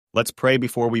Let's pray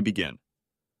before we begin.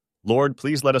 Lord,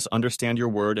 please let us understand your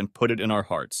word and put it in our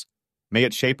hearts. May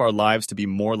it shape our lives to be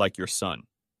more like your Son.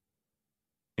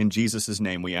 In Jesus'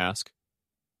 name we ask.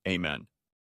 Amen.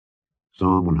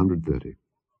 Psalm 130.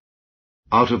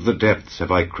 Out of the depths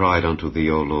have I cried unto thee,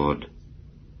 O Lord.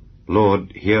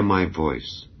 Lord, hear my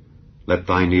voice. Let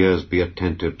thine ears be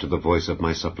attentive to the voice of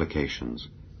my supplications.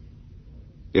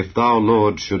 If thou,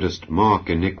 Lord, shouldest mark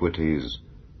iniquities,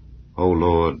 O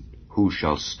Lord, who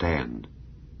shall stand?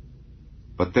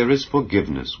 But there is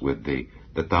forgiveness with thee,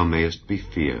 that thou mayest be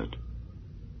feared.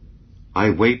 I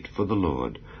wait for the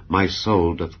Lord, my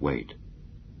soul doth wait,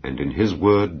 and in his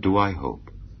word do I hope.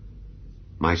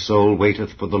 My soul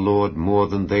waiteth for the Lord more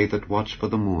than they that watch for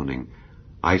the morning.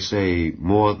 I say,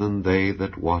 more than they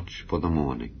that watch for the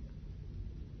morning.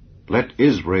 Let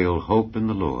Israel hope in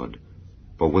the Lord,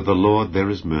 for with the Lord there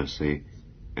is mercy,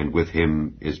 and with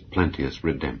him is plenteous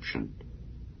redemption.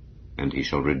 And he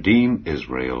shall redeem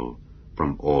Israel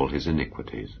from all his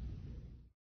iniquities.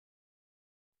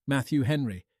 Matthew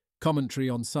Henry, Commentary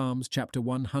on Psalms chapter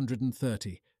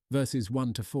 130, verses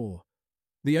 1 to 4.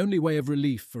 The only way of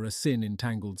relief for a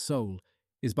sin-entangled soul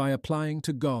is by applying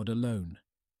to God alone.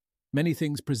 Many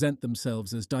things present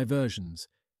themselves as diversions,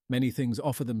 many things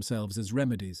offer themselves as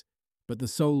remedies, but the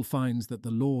soul finds that the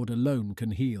Lord alone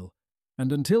can heal.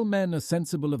 And until men are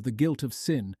sensible of the guilt of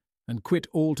sin and quit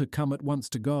all to come at once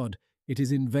to God, it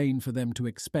is in vain for them to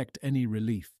expect any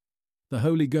relief. The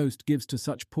Holy Ghost gives to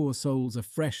such poor souls a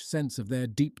fresh sense of their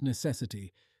deep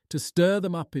necessity, to stir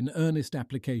them up in earnest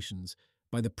applications,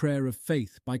 by the prayer of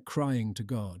faith, by crying to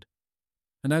God.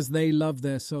 And as they love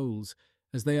their souls,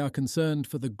 as they are concerned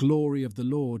for the glory of the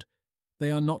Lord,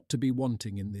 they are not to be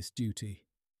wanting in this duty.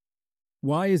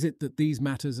 Why is it that these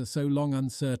matters are so long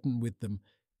uncertain with them?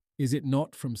 Is it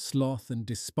not from sloth and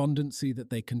despondency that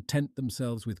they content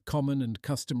themselves with common and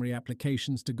customary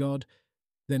applications to God?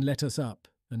 Then let us up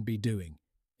and be doing.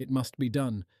 It must be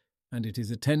done, and it is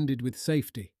attended with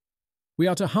safety. We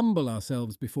are to humble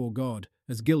ourselves before God,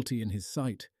 as guilty in his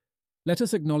sight. Let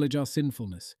us acknowledge our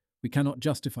sinfulness. We cannot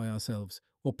justify ourselves,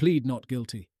 or plead not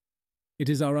guilty. It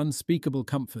is our unspeakable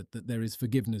comfort that there is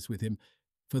forgiveness with him,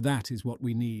 for that is what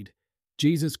we need.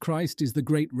 Jesus Christ is the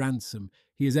great ransom.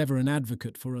 He is ever an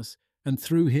advocate for us, and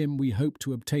through him we hope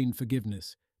to obtain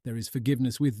forgiveness. There is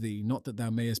forgiveness with thee, not that thou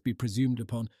mayest be presumed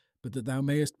upon, but that thou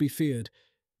mayest be feared.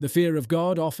 The fear of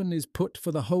God often is put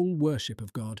for the whole worship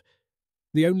of God.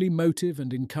 The only motive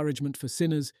and encouragement for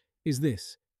sinners is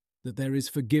this, that there is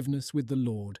forgiveness with the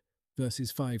Lord,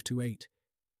 verses 5 to 8.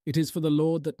 It is for the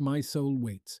Lord that my soul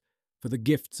waits, for the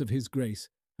gifts of his grace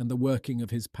and the working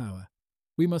of his power.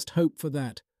 We must hope for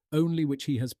that only which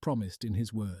he has promised in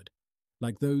his word,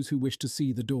 like those who wish to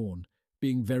see the dawn,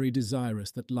 being very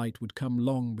desirous that light would come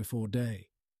long before day.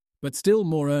 But still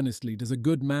more earnestly does a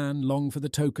good man long for the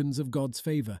tokens of God's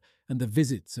favour and the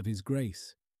visits of his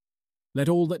grace. Let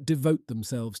all that devote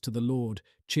themselves to the Lord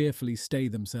cheerfully stay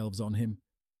themselves on him.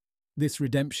 This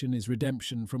redemption is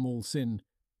redemption from all sin.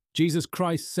 Jesus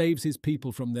Christ saves his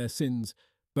people from their sins,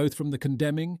 both from the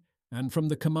condemning and from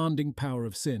the commanding power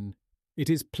of sin. It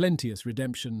is plenteous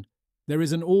redemption. There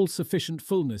is an all-sufficient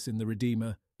fullness in the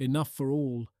Redeemer, enough for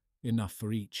all, enough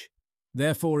for each.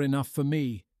 Therefore enough for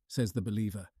me, says the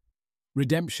believer.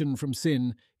 Redemption from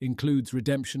sin includes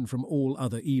redemption from all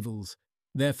other evils.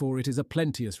 Therefore it is a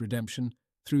plenteous redemption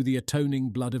through the atoning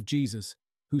blood of Jesus,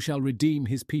 who shall redeem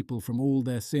his people from all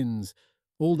their sins.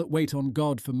 All that wait on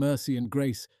God for mercy and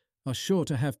grace are sure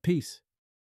to have peace.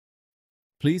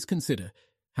 Please consider,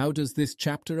 how does this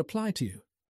chapter apply to you?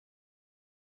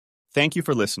 Thank you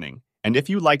for listening. And if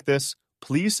you like this,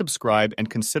 please subscribe and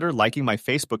consider liking my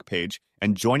Facebook page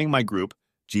and joining my group,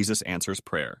 Jesus Answers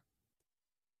Prayer.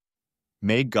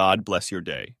 May God bless your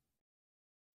day.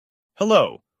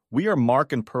 Hello, we are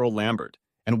Mark and Pearl Lambert,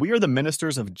 and we are the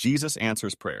ministers of Jesus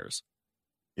Answers Prayers.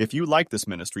 If you like this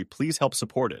ministry, please help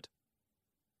support it.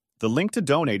 The link to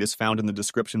donate is found in the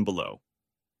description below.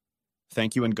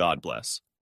 Thank you and God bless.